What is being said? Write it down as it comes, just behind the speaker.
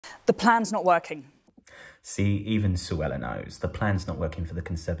The plan's not working. See, even Suella knows the plan's not working for the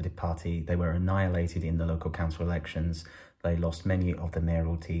Conservative Party. They were annihilated in the local council elections. They lost many of the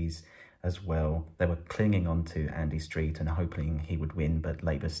mayoralties as well. They were clinging on to Andy Street and hoping he would win, but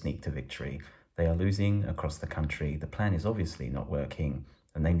Labour sneaked to victory. They are losing across the country. The plan is obviously not working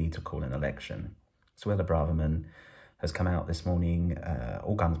and they need to call an election. Suella Braverman has come out this morning,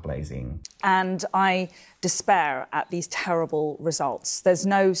 all guns blazing. And I despair at these terrible results. There's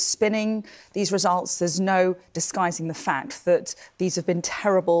no spinning these results. There's no disguising the fact that these have been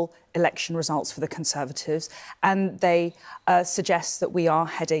terrible election results for the Conservatives. And they suggest that we are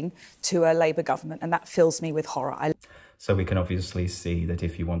heading to a Labour government. And that fills me with horror. So we can obviously see that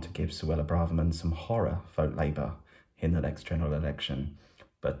if you want to give Suella Braverman some horror, vote Labour in the next general election.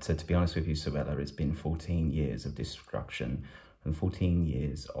 But to be honest with you, Suella, it's been 14 years of destruction and 14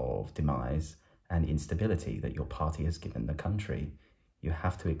 years of demise and instability that your party has given the country. You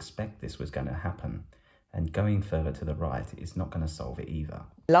have to expect this was going to happen. And going further to the right is not going to solve it either.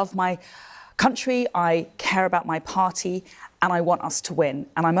 I love my country, I care about my party, and I want us to win.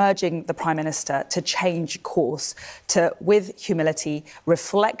 And I'm urging the Prime Minister to change course, to, with humility,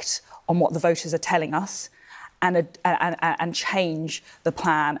 reflect on what the voters are telling us, and change the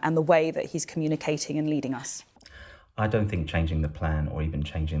plan and the way that he's communicating and leading us. I don't think changing the plan or even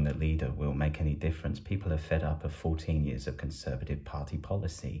changing the leader will make any difference. People are fed up of 14 years of Conservative Party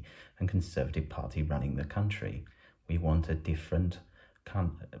policy and Conservative Party running the country. We want a different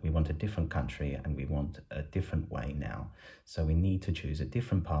country and we want a different way now. So we need to choose a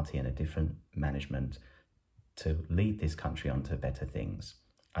different party and a different management to lead this country onto better things.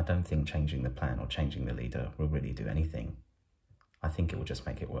 I don't think changing the plan or changing the leader will really do anything. I think it will just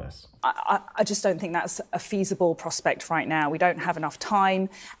make it worse. I just don't think that's a feasible prospect right now. We don't have enough time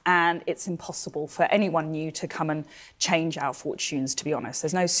and it's impossible for anyone new to come and change our fortunes, to be honest.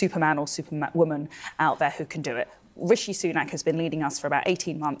 There's no Superman or Superwoman out there who can do it. Rishi Sunak has been leading us for about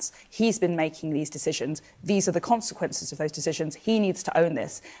 18 months. He's been making these decisions. These are the consequences of those decisions. He needs to own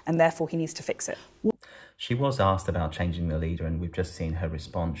this and therefore he needs to fix it. She was asked about changing the leader and we've just seen her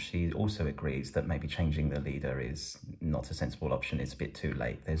response. She also agrees that maybe changing the leader is not a sensible option. It's a bit too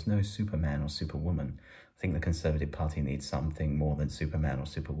late. There's no Superman or Superwoman. I think the Conservative Party needs something more than Superman or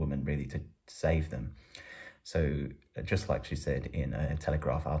Superwoman really to save them. So just like she said in a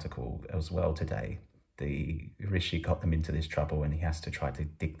Telegraph article as well today, Rishi got them into this trouble and he has to try to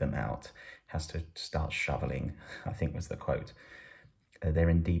dig them out, has to start shoveling, I think was the quote. They're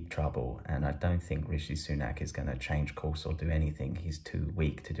in deep trouble and I don't think Rishi Sunak is going to change course or do anything. He's too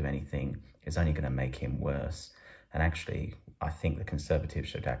weak to do anything. It's only going to make him worse. And actually, I think the Conservatives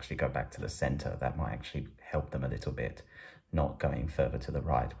should actually go back to the centre. That might actually help them a little bit, not going further to the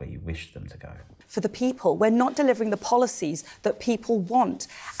right where you wish them to go. For the people, we're not delivering the policies that people want.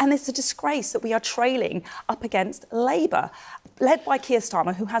 And it's a disgrace that we are trailing up against Labour, led by Keir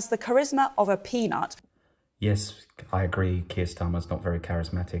Starmer, who has the charisma of a peanut. Yes, I agree. Keir Starmer's not very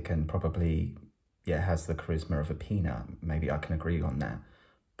charismatic and probably, has the charisma of a peanut. Maybe I can agree on that.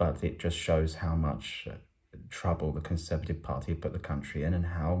 But it just shows how much trouble the Conservative Party put the country in and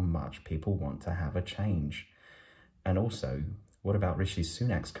how much people want to have a change. And also, what about Rishi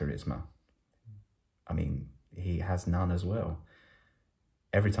Sunak's charisma? I mean, he has none as well.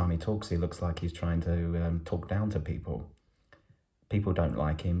 Every time he talks, he looks like he's trying to talk down to people. People don't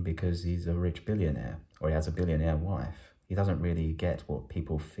like him because he's a rich billionaire or he has a billionaire wife. He doesn't really get what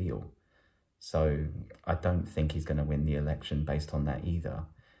people feel. So I don't think he's going to win the election based on that either.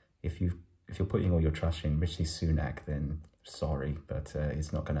 If you're putting all your trust in Rishi Sunak, then sorry, but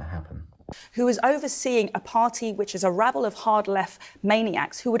it's not going to happen. Who is overseeing a party which is a rabble of hard left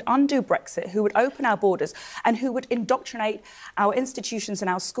maniacs who would undo Brexit, who would open our borders and who would indoctrinate our institutions and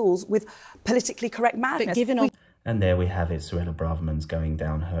our schools with politically correct madness. And there we have it, Suella Braverman's going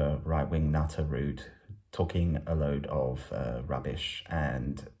down her right-wing nutter route, talking a load of rubbish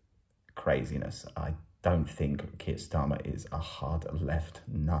and craziness. I don't think Keir Starmer is a hard left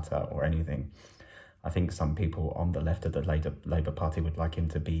nutter or anything. I think some people on the left of the Labour Party would like him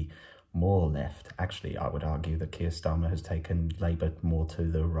to be more left. Actually, I would argue that Keir Starmer has taken Labour more to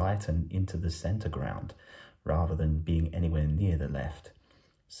the right and into the centre ground, rather than being anywhere near the left.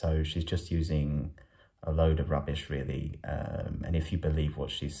 So she's just using a load of rubbish, really. And if you believe what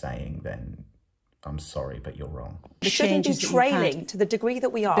she's saying, then I'm sorry, but you're wrong. We shouldn't be trailing to the degree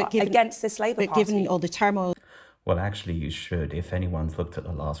that we are against this Labour Party. But given all the turmoil... Well, actually, you should. If anyone's looked at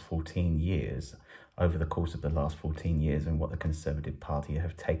the last 14 years, over the course of the last 14 years and what the Conservative Party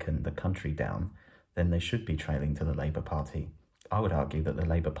have taken the country down, then they should be trailing to the Labour Party. I would argue that the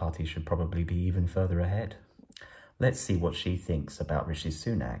Labour Party should probably be even further ahead. Let's see what she thinks about Rishi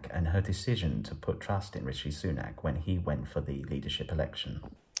Sunak and her decision to put trust in Rishi Sunak when he went for the leadership election.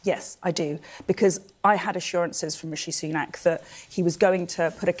 Yes, I do, because I had assurances from Rishi Sunak that he was going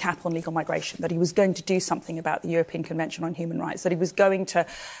to put a cap on legal migration, that he was going to do something about the European Convention on Human Rights, that he was going to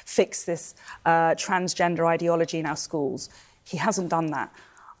fix this transgender ideology in our schools. He hasn't done that.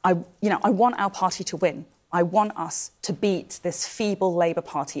 I want our party to win. I want us to beat this feeble Labour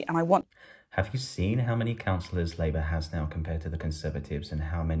Party, and I want... Have you seen how many councillors Labour has now compared to the Conservatives, and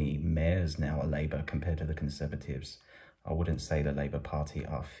how many mayors now are Labour compared to the Conservatives? I wouldn't say the Labour Party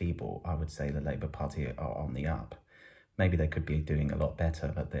are feeble. I would say the Labour Party are on the up. Maybe they could be doing a lot better,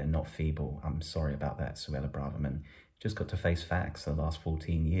 but they're not feeble. I'm sorry about that, Suella Braverman. Just got to face facts. The last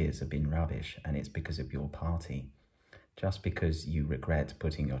 14 years have been rubbish, and it's because of your party. Just because you regret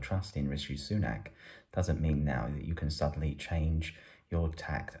putting your trust in Rishi Sunak doesn't mean now that you can suddenly change your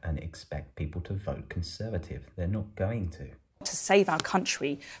tact and expect people to vote Conservative. They're not going to. To save our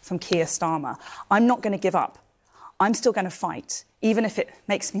country from Keir Starmer, I'm not going to give up. I'm still going to fight, even if it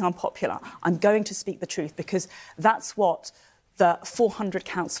makes me unpopular. I'm going to speak the truth, because that's what the 400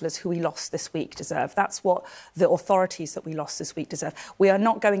 councillors who we lost this week deserve. That's what the authorities that we lost this week deserve. We are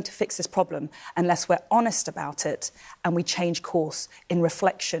not going to fix this problem unless we're honest about it and we change course in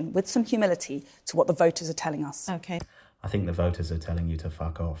reflection with some humility to what the voters are telling us. OK. I think the voters are telling you to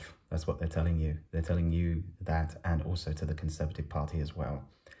fuck off. That's what they're telling you. They're telling you that, and also to the Conservative Party as well.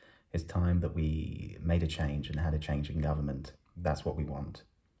 It's time that we made a change and had a change in government. That's what we want.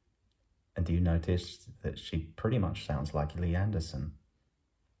 And do you notice that she pretty much sounds like Lee Anderson?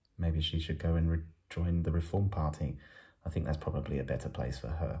 Maybe she should go and join the Reform Party. I think that's probably a better place for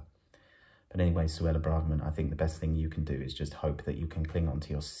her. But anyway, Suella Braverman, I think the best thing you can do is just hope that you can cling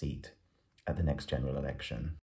onto your seat at the next general election.